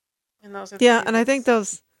 And those are and I think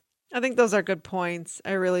those are good points.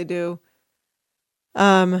 I really do.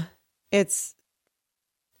 It's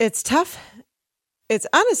tough. It's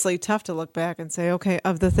honestly tough to look back and say, okay,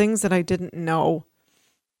 of the things that I didn't know,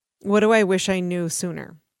 what do I wish I knew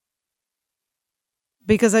sooner?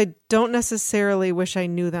 Because I don't necessarily wish I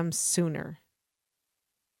knew them sooner.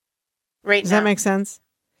 Right. Does that make sense?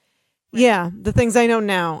 Right. Yeah, the things I know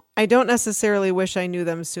now, I don't necessarily wish I knew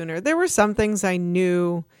them sooner. There were some things I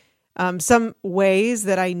knew, some ways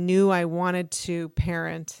that I knew I wanted to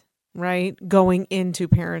parent, right? Going into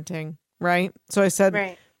parenting, right? So I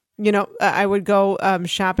said, I would go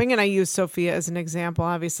shopping, and I use Sophia as an example,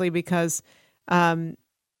 obviously, because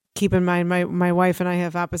keep in mind, my wife and I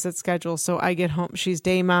have opposite schedules. So I get home, she's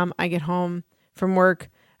day mom. I get home from work.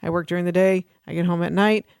 I work during the day. I get home at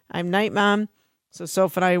night. I'm night mom. So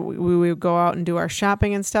Soph and I, we would go out and do our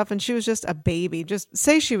shopping and stuff. And she was just a baby. Just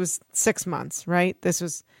say she was 6 months, right? This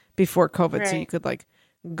was before COVID. Right. So you could like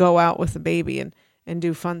go out with the baby and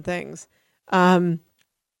do fun things.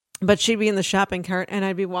 But she'd be in the shopping cart and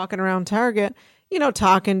I'd be walking around Target,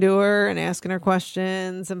 talking to her and asking her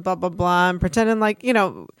questions and blah, blah, blah, and pretending like,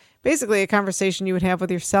 basically a conversation you would have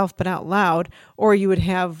with yourself, but out loud, or you would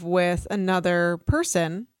have with another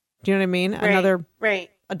person. Do you know what I mean? Right. Another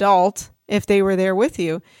adult, if they were there with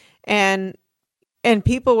you. And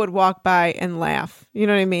people would walk by and laugh. You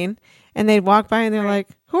know what I mean? And they'd walk by and they're like,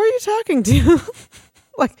 who are you talking to?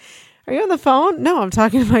 Like, are you on the phone? No, I'm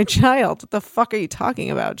talking to my child. What the fuck are you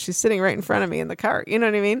talking about? She's sitting right in front of me in the cart. You know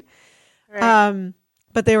what I mean? Right.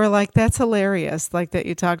 But they were like, that's hilarious. Like that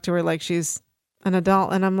you talk to her like she's an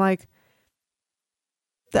adult. And I'm like,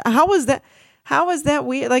 how is that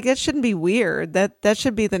weird? Like, that shouldn't be weird. That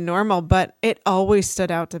should be the normal, but it always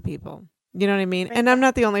stood out to people. You know what I mean? Right. And I'm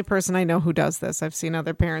not the only person I know who does this. I've seen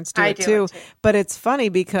other parents do it too. But it's funny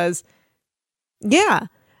because, and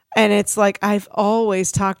it's like, I've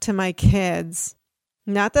always talked to my kids,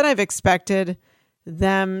 not that I've expected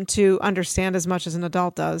them to understand as much as an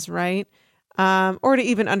adult does, right? Or to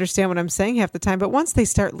even understand what I'm saying half the time. But once they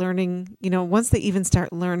start learning, once they even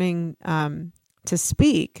start learning to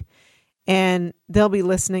speak, and they'll be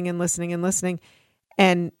listening and listening and listening.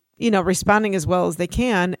 And, responding as well as they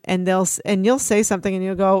can. And you'll say something and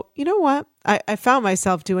you'll go, you know what? I found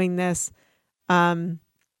myself doing this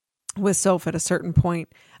with Soph at a certain point.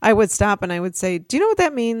 I would stop and I would say, do you know what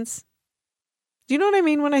that means? Do you know what I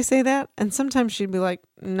mean when I say that? And sometimes she'd be like,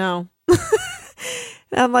 no.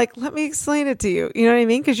 And I'm like, let me explain it to you. You know what I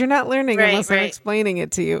mean? Because you're not learning unless I'm explaining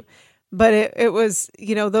it to you. But it was,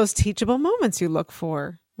 those teachable moments you look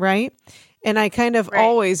for, right? And I kind of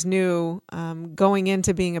always knew going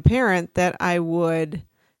into being a parent that I would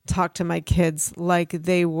talk to my kids like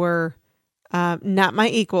they were not my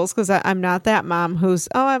equals, because I'm not that mom who's,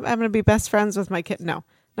 I'm going to be best friends with my kid. No, I'm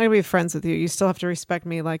not going to be friends with you. You still have to respect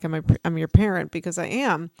me like I'm your parent, because I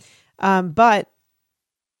am. But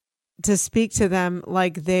to speak to them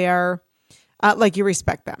like they are, like you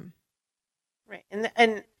respect them. Right.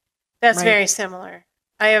 And that's very similar.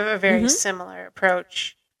 I have a very similar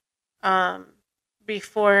approach.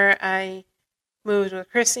 Before I moved with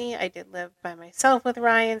Chrissy, I did live by myself with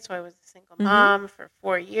Ryan. So I was a single mom for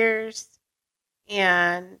 4 years.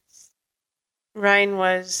 And Ryan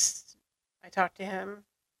I talked to him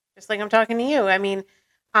just like I'm talking to you. I mean,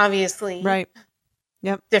 obviously. Right.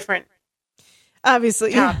 Yep. Different.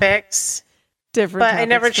 Obviously. Topics. Different but topics, I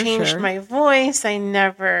never changed my voice. I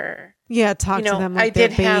never. Talk to them like they're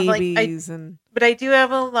babies. But I do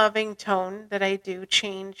have a loving tone that I do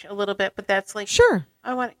change a little bit. But that's like, sure,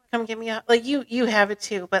 I want to come get me out. Like you have it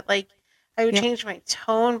too. But like, I would change my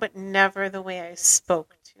tone, but never the way I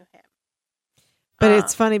spoke to him. But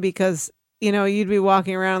it's funny because, you'd be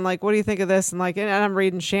walking around like, what do you think of this? And I'm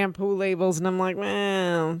reading shampoo labels and I'm like,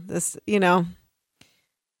 well, this, it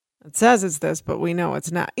says it's this, but we know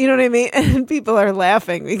it's not. You know what I mean? And people are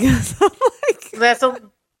laughing because I'm like,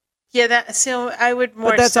 so I would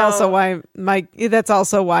more. But that's also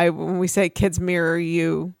why when we say kids mirror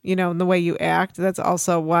you, in the way you act, that's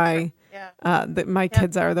also why that my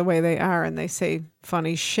kids are the way they are, and they say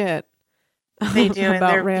funny shit they do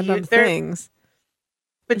about random things.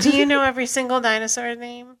 But do you know every single dinosaur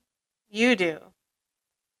name? You do.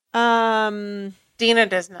 Deanna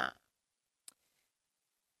does not.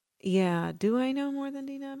 Yeah. Do I know more than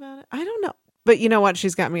Deanna about it? I don't know. But you know what?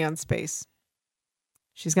 She's got me on space.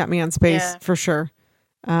 For sure.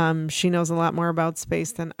 She knows a lot more about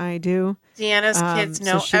space than I do. Deanna's kids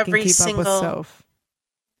know every single.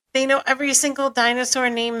 They know every single dinosaur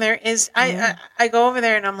name there is. I go over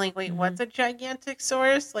there and I'm like, wait, what's a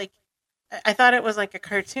Gigantosaurus? Like, I thought it was like a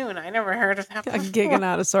cartoon. I never heard of that before. A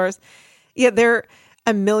Giganotosaurus. Yeah, there are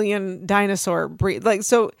a million dinosaur breeds. Like,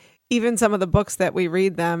 so even some of the books that we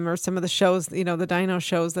read them, or some of the shows, the dino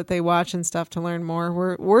shows that they watch and stuff to learn more,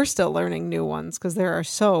 we're still learning new ones because there are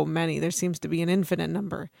so many. There seems to be an infinite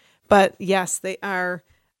number. But yes, they are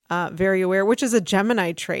very aware, which is a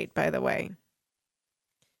Gemini trait, by the way.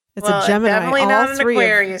 It's a Gemini. Definitely not an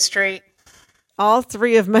Aquarius trait. All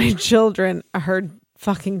three of my children are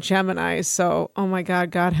fucking Geminis. So, oh my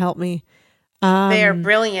God help me. They are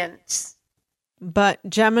brilliant. But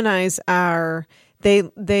Geminis are...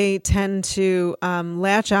 They tend to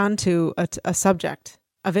latch onto a subject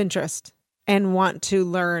of interest and want to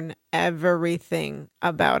learn everything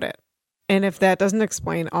about it. And if that doesn't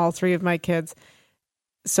explain all three of my kids,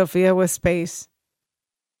 Sophia with space,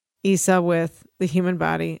 Isa with the human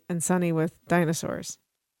body, and Sunny with dinosaurs.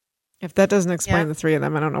 If that doesn't explain the three of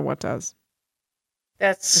them, I don't know what does.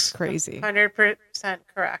 That's crazy. 100%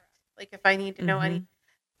 correct. Like if I need to know any,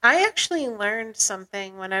 I actually learned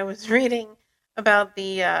something when I was reading about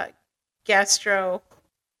the gastro,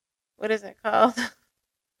 what is it called?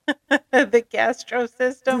 The gastro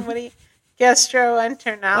system.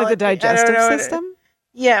 Gastroenterology. Like the digestive system?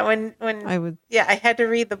 Yeah, when I had to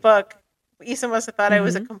read the book. Isa must have thought I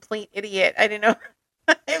was a complete idiot. I didn't know.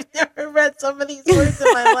 I've never read some of these words in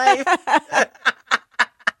my life.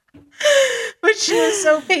 But she was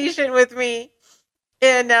so patient with me.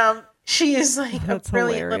 And she is like a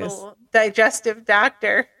brilliant little digestive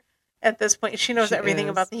doctor. At this point, she knows everything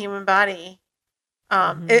about the human body.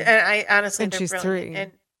 And I honestly, and she's brilliant. 3.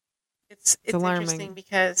 And it's interesting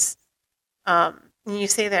because you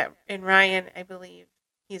say that in Ryan, I believe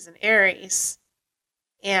he's an Aries,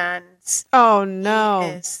 and oh no,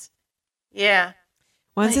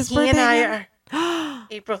 when's his birthday? He and I are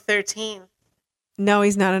April 13th. No,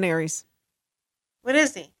 he's not an Aries. What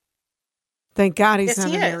is he? Thank God he's not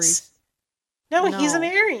an Aries. No, he's an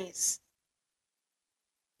Aries.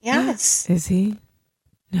 Yes. Is he?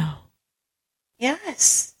 No.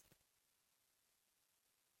 Yes.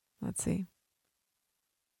 Let's see.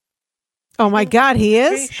 Oh my God, he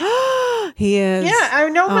is? He is. Yeah, I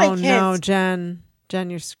know my kids. Oh no, Jen,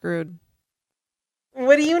 you're screwed.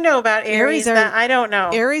 What do you know about Aries that I don't know?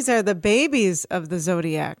 Aries are the babies of the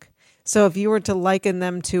zodiac. So if you were to liken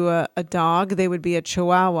them to a dog, they would be a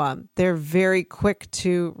Chihuahua. They're very quick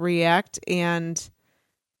to react, and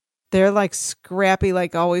they're like scrappy,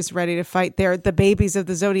 like always ready to fight. They're the babies of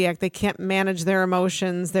the zodiac. They can't manage their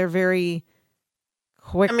emotions. They're very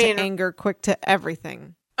quick to anger, quick to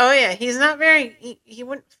everything. Oh, yeah. He's not very, he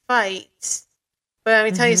wouldn't fight. But let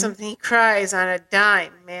me tell you something. He cries on a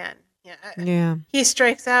dime, man. Yeah. He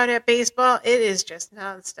strikes out at baseball. It is just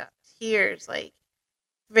nonstop tears. Like,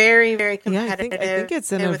 very, very competitive. I think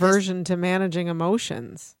it's an aversion to managing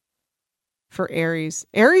emotions for Aries.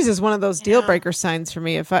 Aries is one of those deal breaker signs for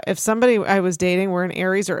me. If somebody I was dating were an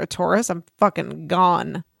Aries or a Taurus, I'm fucking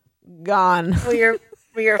gone. Well,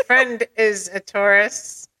 your friend is a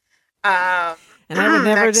Taurus. And I would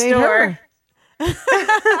never date her.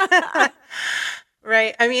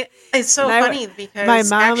 Right. I mean, it's so funny because my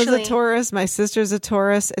mom is a Taurus. My sister's a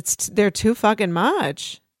Taurus. They're too fucking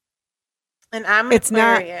much. And I'm It's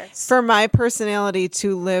Aquarius. Not for my personality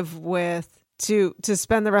to live with, to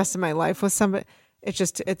spend the rest of my life with somebody. It's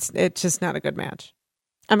just not a good match.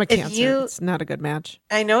 I'm a Cancer. It's not a good match.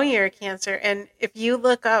 I know you're a Cancer. And if you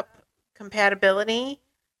look up compatibility,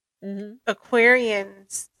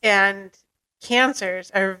 Aquarians and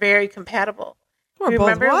Cancers are very compatible. We're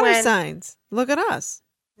both water signs. Look at us.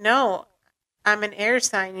 No, I'm an air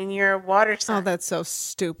sign and you're a water sign. Oh, that's so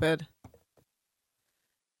stupid.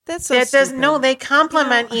 No, they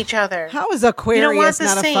complement each other. How is Aquarius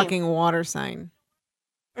not a fucking water sign?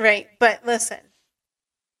 Right, but listen.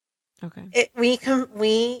 Okay. We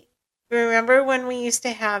remember when we used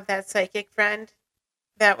to have that psychic friend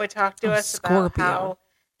that would talk to us about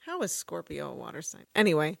how is Scorpio a water sign?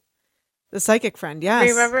 Anyway, the psychic friend, yes.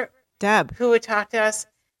 Remember Deb, who would talk to us?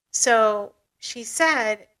 So she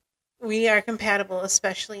said we are compatible,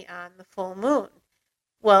 especially on the full moon.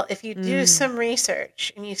 Well, if you do some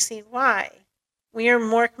research and you see why, we are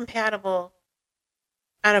more compatible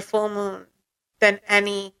on a full moon than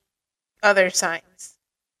any other signs.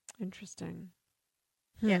 Interesting.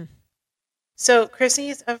 Yeah. So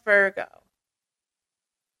Chrissy's a Virgo.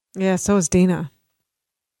 Yeah, so is Dina.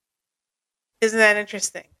 Isn't that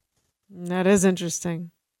interesting? That is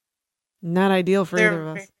interesting. Not ideal for either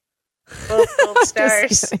of us. Both gold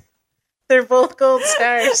stars. They're both gold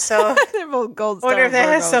stars, so they're both gold stars. I wonder if that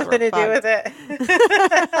has something to do with it.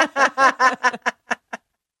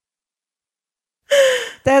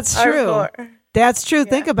 That's true. That's true. Yeah.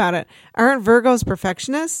 Think about it. Aren't Virgos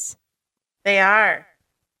perfectionists? They are.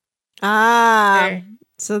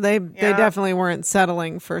 So they definitely weren't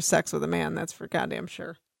settling for sex with a man. That's for goddamn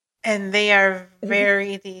sure. And they are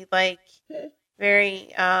very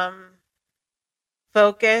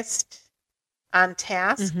focused on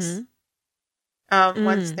tasks.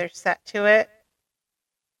 Once they're set to it.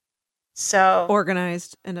 So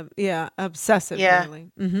organized and obsessive. Yeah.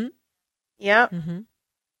 Really. Yep.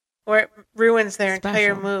 Or it ruins their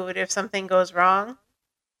entire mood if something goes wrong.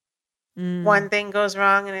 One thing goes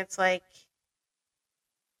wrong and it's like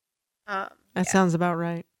that sounds about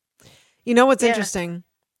right. You know what's interesting?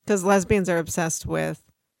 Because lesbians are obsessed with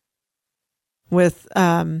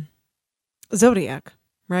zodiac,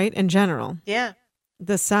 right? In general. Yeah.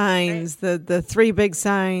 The signs, right. the three big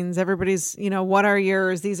signs, everybody's, what are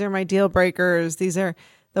yours? These are my deal breakers. These are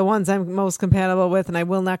the ones I'm most compatible with, and I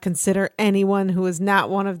will not consider anyone who is not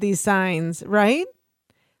one of these signs, right?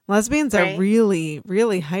 Lesbians are really,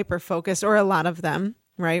 really hyper-focused, or a lot of them,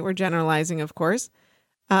 right? We're generalizing, of course.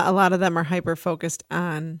 A lot of them are hyper-focused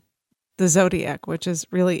on the zodiac, which is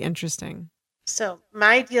really interesting. So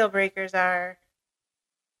my deal breakers are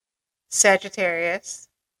Sagittarius.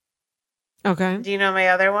 Okay. Do you know my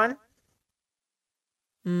other one?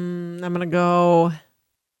 I'm going to go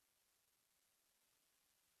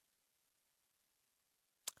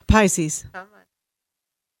Pisces. Come on.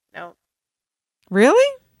 No.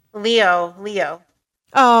 Really? Leo.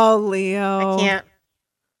 Oh, Leo. I can't.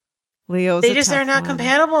 Leo's They just are not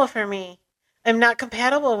compatible for me. I'm not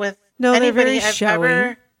compatible with anybody they're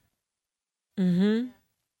very showy.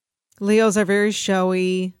 Leos are very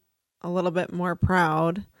showy, a little bit more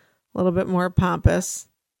proud. A little bit more pompous.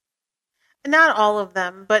 Not all of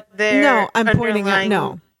them, but they're I'm pointing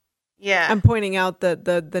out Yeah. I'm pointing out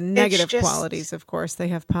the negative qualities, of course. They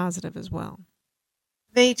have positive as well.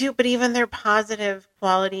 They do, but even their positive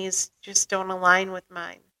qualities just don't align with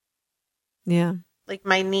mine. Yeah. Like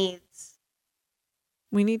my needs.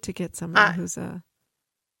 We need to get someone who's a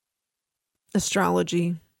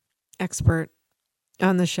astrology expert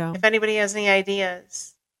on the show. If anybody has any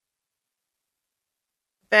ideas.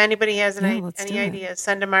 If anybody has any ideas,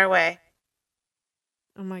 send them our way.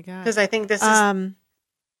 Oh my God. Because I think this is... I'm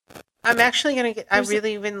actually going to get... I've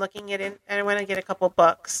really been looking at it, and I want to get a couple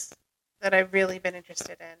books. that I've really been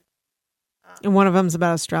interested in. And one of them's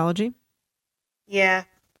about astrology? Yeah.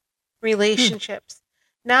 Relationships.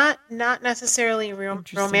 Not necessarily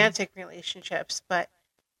romantic relationships, but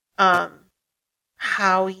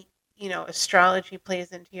how, astrology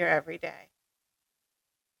plays into your everyday.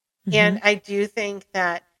 Mm-hmm. And I do think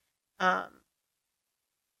that,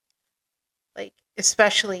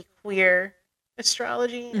 especially queer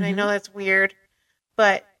astrology, and I know that's weird,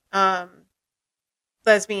 but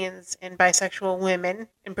lesbians and bisexual women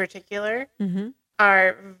in particular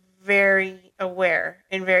are very aware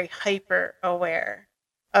and very hyper aware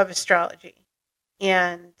of astrology.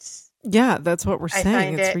 And yeah, that's what we're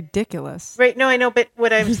saying. It's ridiculous. Right. No, I know. But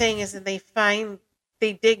what I'm saying is that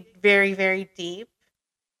they dig very, very deep.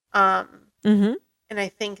 And I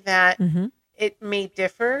think that it may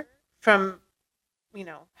differ from,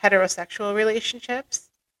 heterosexual relationships,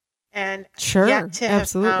 and yet to have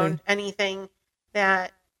found anything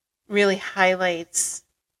that really highlights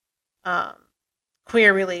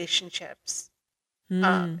queer relationships.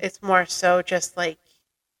 It's more so just like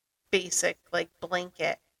basic, like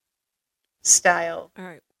blanket style. All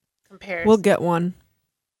right. Comparison. We'll get one.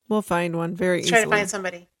 We'll find one very easily. Try to find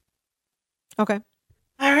somebody. Okay.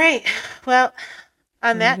 All right. Well,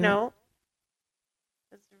 on that note,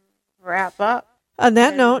 let's wrap up. On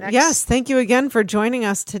that note, yes, thank you again for joining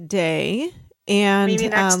us today. And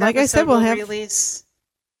like I said, we can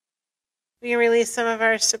release some of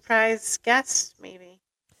our surprise guests, maybe.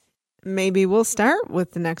 Maybe we'll start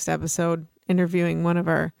with the next episode interviewing one of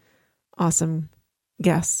our awesome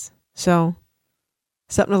guests. So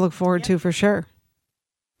something to look forward to for sure.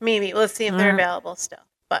 Maybe. Let's see if they're available still.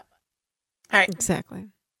 But all right. Exactly.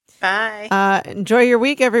 Bye. Enjoy your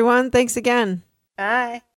week, everyone. Thanks again. Bye.